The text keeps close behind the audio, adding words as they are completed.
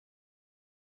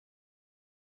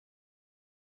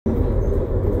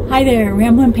Hi there,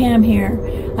 Ramblin' Pam here.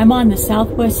 I'm on the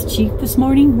Southwest Chief this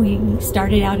morning. We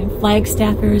started out in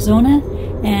Flagstaff, Arizona,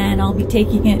 and I'll be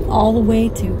taking it all the way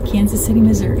to Kansas City,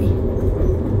 Missouri.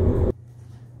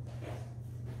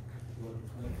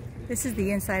 This is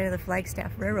the inside of the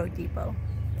Flagstaff Railroad Depot.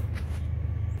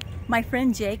 My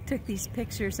friend Jake took these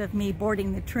pictures of me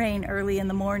boarding the train early in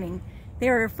the morning. They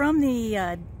were from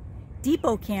the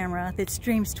depot camera that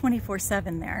streams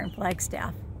 24/7 there in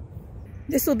Flagstaff.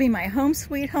 This will be my home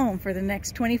sweet home for the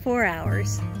next 24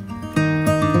 hours.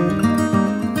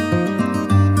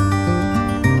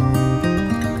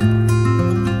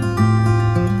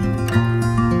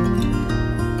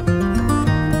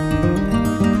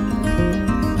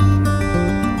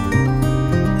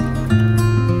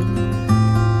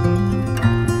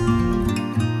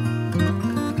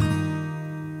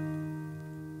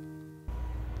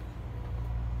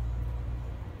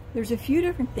 There's a few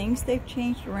different things they've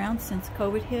changed around since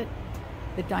COVID hit.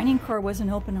 The dining car wasn't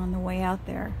open on the way out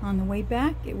there. On the way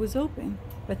back, it was open,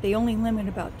 but they only limit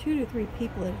about 2 to 3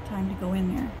 people at a time to go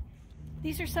in there.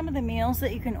 These are some of the meals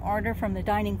that you can order from the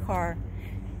dining car.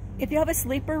 If you have a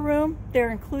sleeper room, they're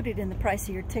included in the price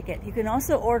of your ticket. You can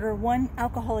also order 1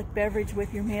 alcoholic beverage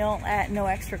with your meal at no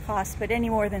extra cost, but any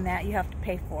more than that you have to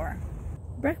pay for.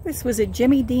 Breakfast was a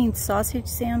Jimmy Dean sausage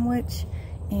sandwich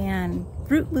and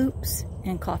Fruit Loops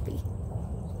and coffee.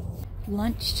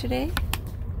 Lunch today,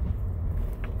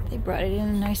 they brought it in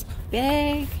a nice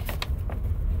bag.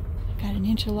 Got an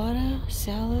enchilada,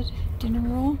 salad, dinner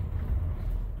roll.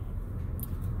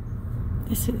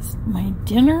 This is my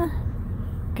dinner.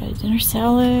 Got a dinner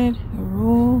salad, a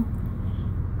roll,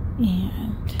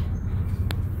 and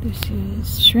this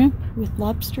is shrimp with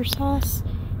lobster sauce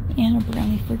and a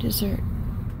brownie for dessert.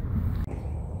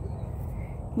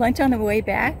 Lunch on the way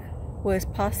back was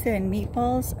pasta and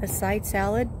meatballs, a side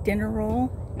salad, dinner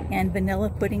roll, and vanilla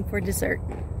pudding for dessert.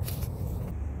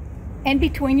 And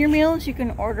between your meals, you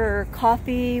can order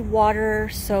coffee, water,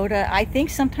 soda. I think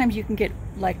sometimes you can get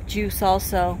like juice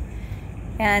also,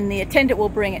 and the attendant will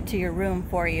bring it to your room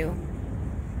for you.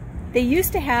 They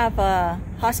used to have a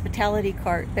hospitality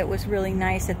cart that was really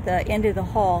nice at the end of the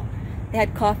hall. They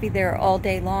had coffee there all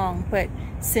day long, but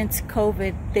since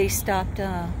COVID, they stopped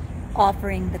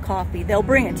offering the coffee. They'll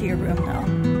bring it to your room though.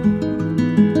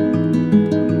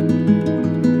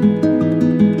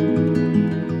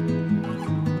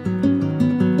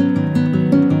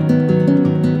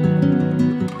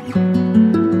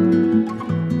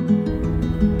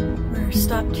 We're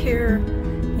stopped here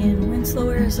in Winslow,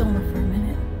 Arizona for a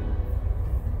minute.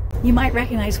 You might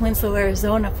recognize Winslow,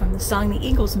 Arizona from the song the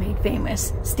Eagles made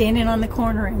famous, Standing on the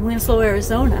Corner in Winslow,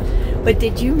 Arizona. But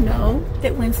did you know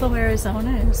that Winslow,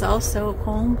 Arizona is also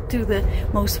home to the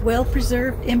most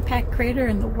well-preserved impact crater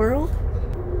in the world?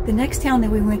 The next town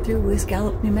that we went through was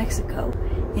Gallup, New Mexico.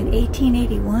 In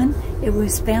 1881, it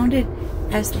was founded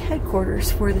as the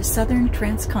headquarters for the Southern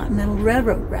Transcontinental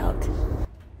Railroad route.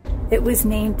 It was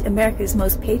named America's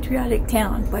Most Patriotic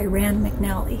Town by Rand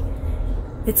McNally.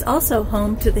 It's also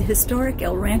home to the historic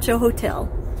El Rancho Hotel.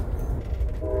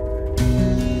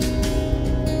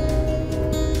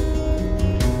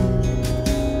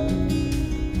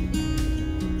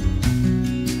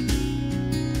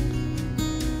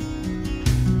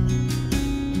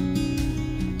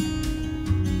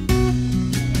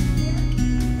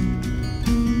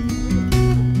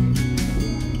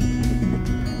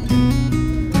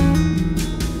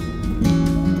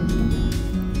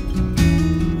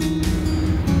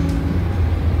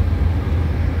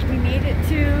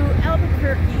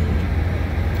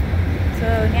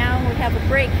 So now we have a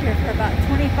break here for about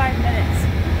 25 minutes.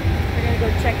 We're going to go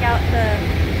check out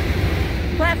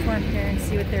the platform here and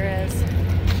see what there is.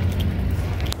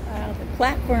 The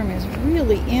platform is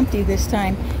really empty this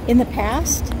time. In the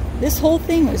past, this whole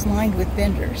thing was lined with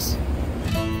vendors.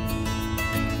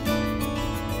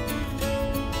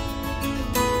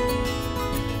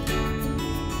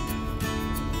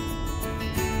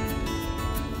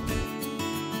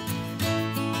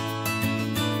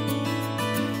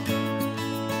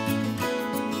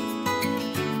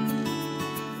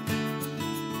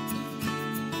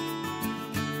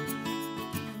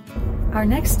 Our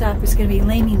next stop is going to be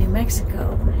Lamy, New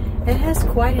Mexico. It has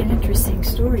quite an interesting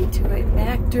story to it.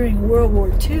 Back during World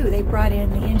War II, they brought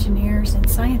in the engineers and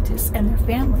scientists and their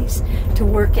families to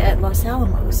work at Los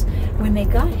Alamos. When they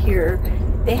got here,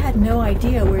 they had no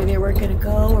idea where they were going to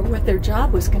go or what their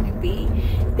job was going to be.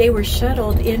 They were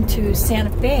shuttled into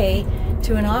Santa Fe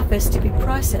to an office to be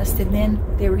processed, and then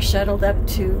they were shuttled up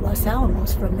to Los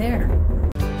Alamos from there.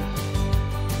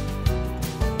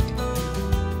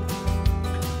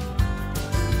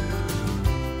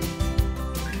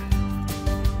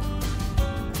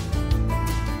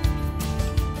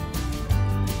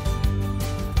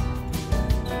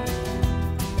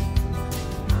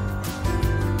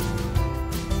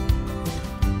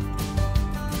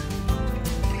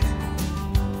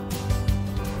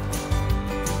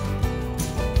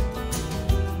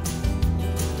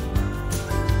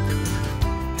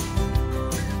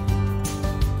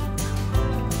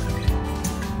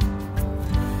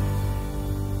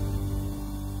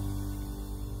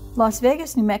 Las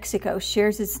Vegas, New Mexico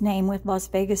shares its name with Las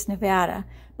Vegas, Nevada,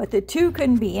 but the two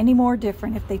couldn't be any more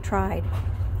different if they tried.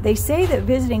 They say that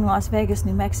visiting Las Vegas,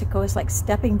 New Mexico is like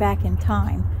stepping back in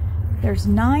time. There's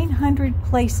 900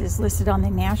 places listed on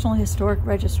the National Historic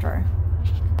Register.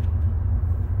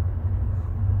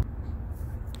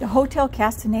 The Hotel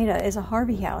Castaneda is a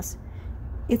Harvey house.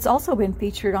 It's also been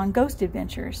featured on Ghost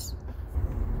Adventures.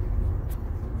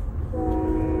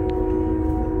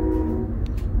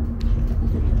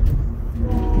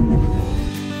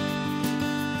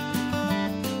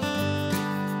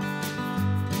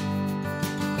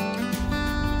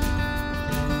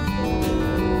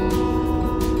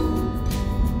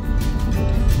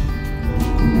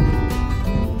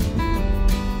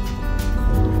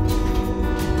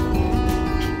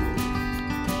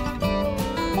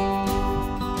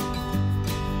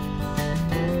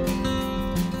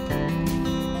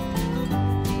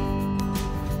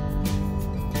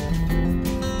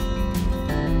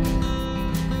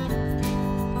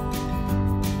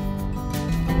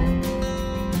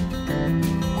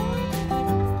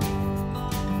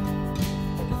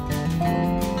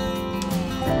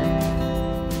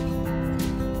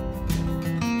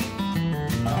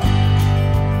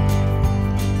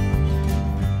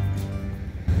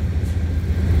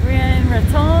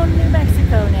 New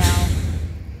Mexico now.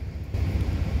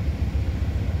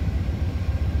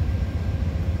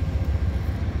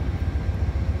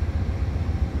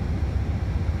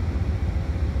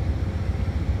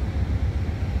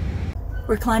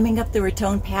 We're climbing up the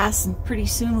Raton Pass, and pretty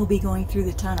soon we'll be going through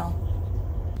the tunnel.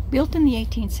 Built in the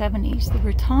 1870s, the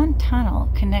Raton Tunnel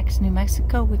connects New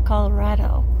Mexico with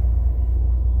Colorado.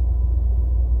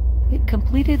 It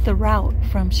completed the route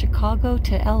from Chicago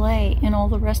to LA and all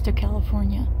the rest of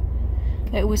California.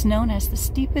 It was known as the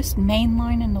steepest main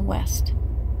line in the West.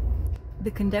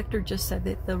 The conductor just said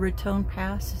that the Raton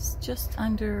Pass is just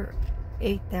under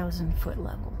 8,000 foot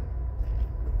level.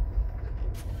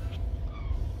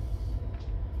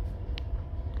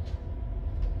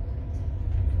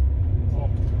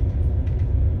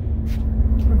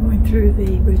 We're going through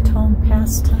the Raton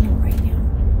Pass tunnel right now.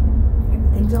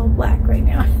 Everything's all black right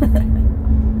now.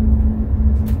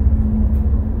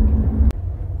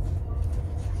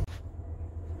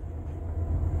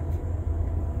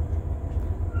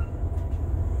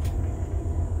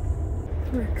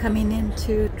 We're coming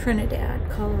into Trinidad,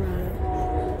 Colorado.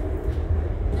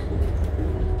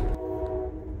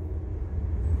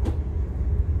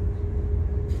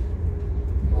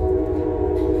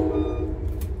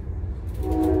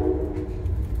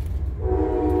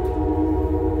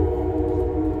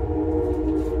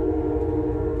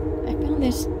 I found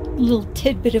this little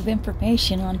tidbit of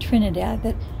information on Trinidad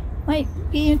that might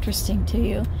be interesting to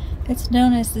you. It's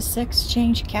known as the sex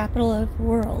change capital of the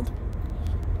world.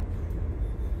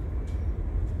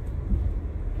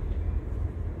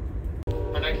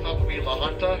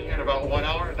 In about 1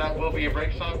 hour, that will be a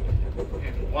break stop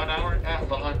in 1 hour at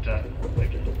La Junta.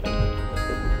 Thank you.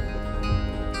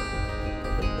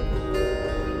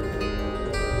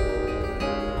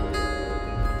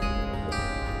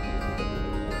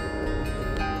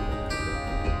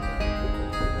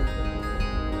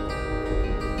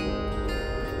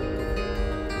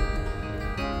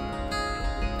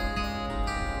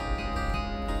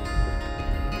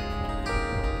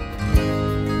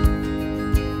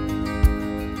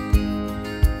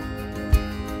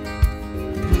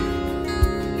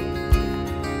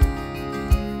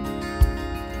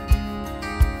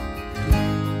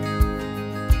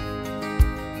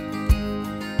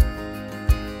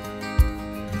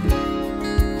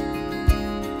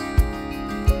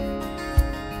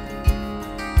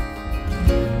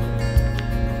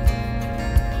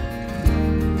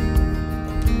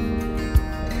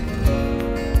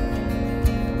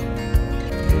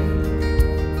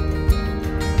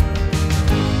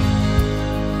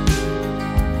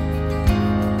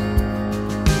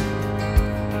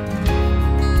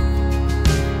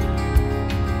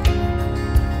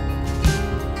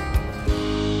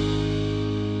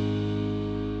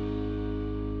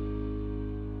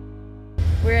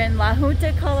 We're in La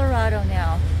Junta, Colorado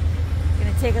now.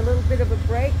 Gonna take a little bit of a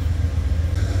break.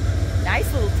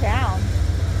 Nice little town.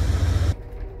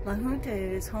 La Junta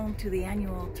is home to the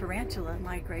annual tarantula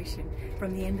migration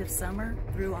from the end of summer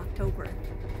through October.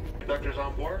 Conductors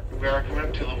on board. We are coming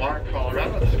up to Lamar,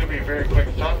 Colorado. This is going to be a very quick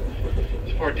stop.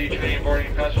 It's for D-train and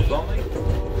boarding passengers only.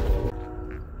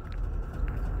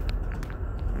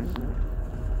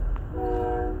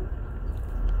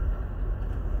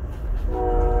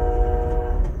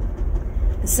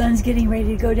 The sun's getting ready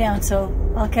to go down, so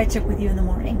I'll catch up with you in the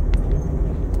morning.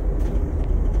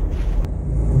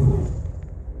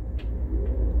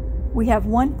 We have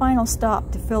one final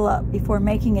stop to fill up before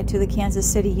making it to the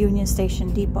Kansas City Union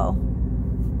Station Depot.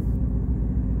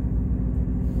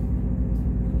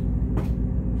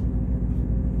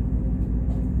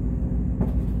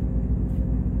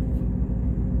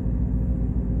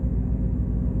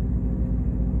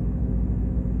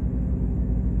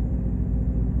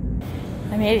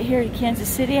 I made it here to Kansas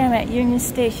City. I'm at Union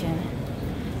Station.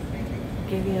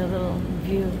 Give you a little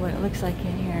view of what it looks like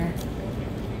in here.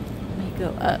 Let me go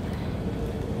up.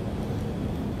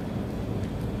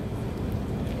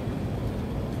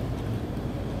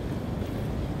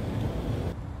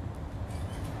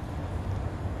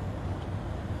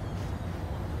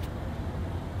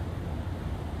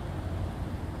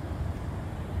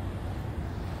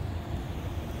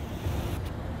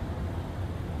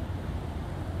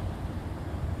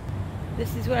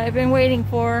 This is what I've been waiting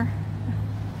for.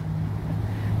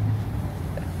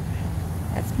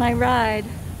 That's my ride.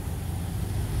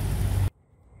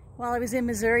 While I was in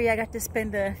Missouri, I got to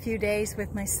spend a few days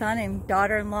with my son and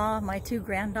daughter-in-law, my 2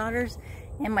 granddaughters,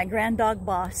 and my grand dog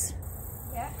Boss.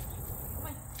 Yeah? Come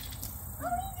on.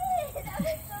 Oh, we did! That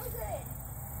was so good!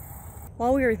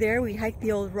 While we were there, we hiked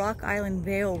the old Rock Island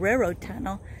Vale Railroad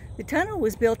Tunnel. The tunnel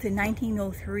was built in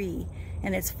 1903,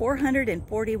 and it's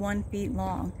 441 feet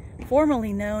long,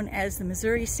 formerly known as the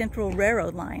Missouri Central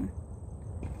Railroad Line.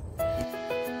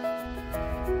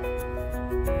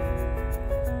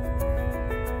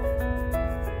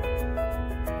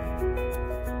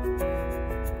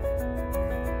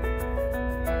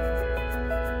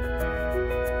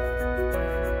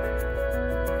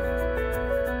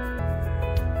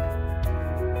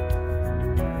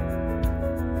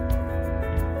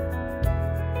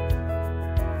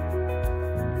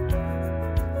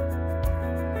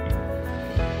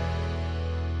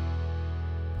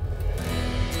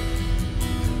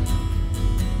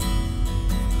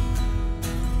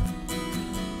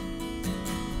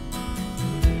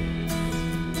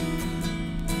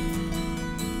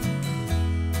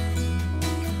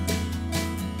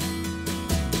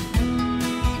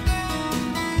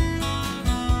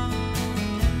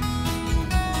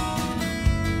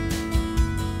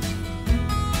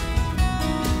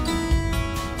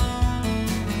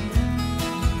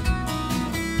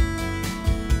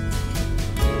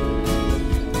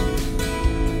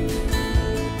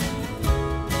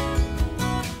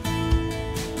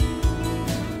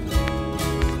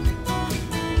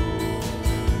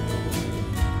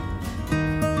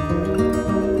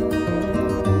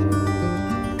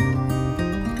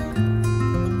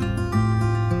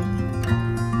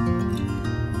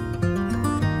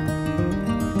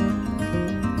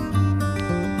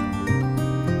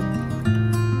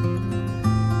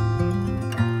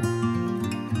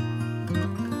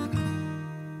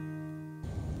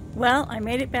 Well, I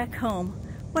made it back home.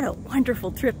 What a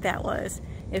wonderful trip that was.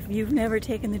 If you've never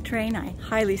taken the train, I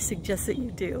highly suggest that you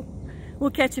do.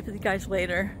 We'll catch up with you guys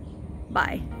later.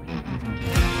 Bye.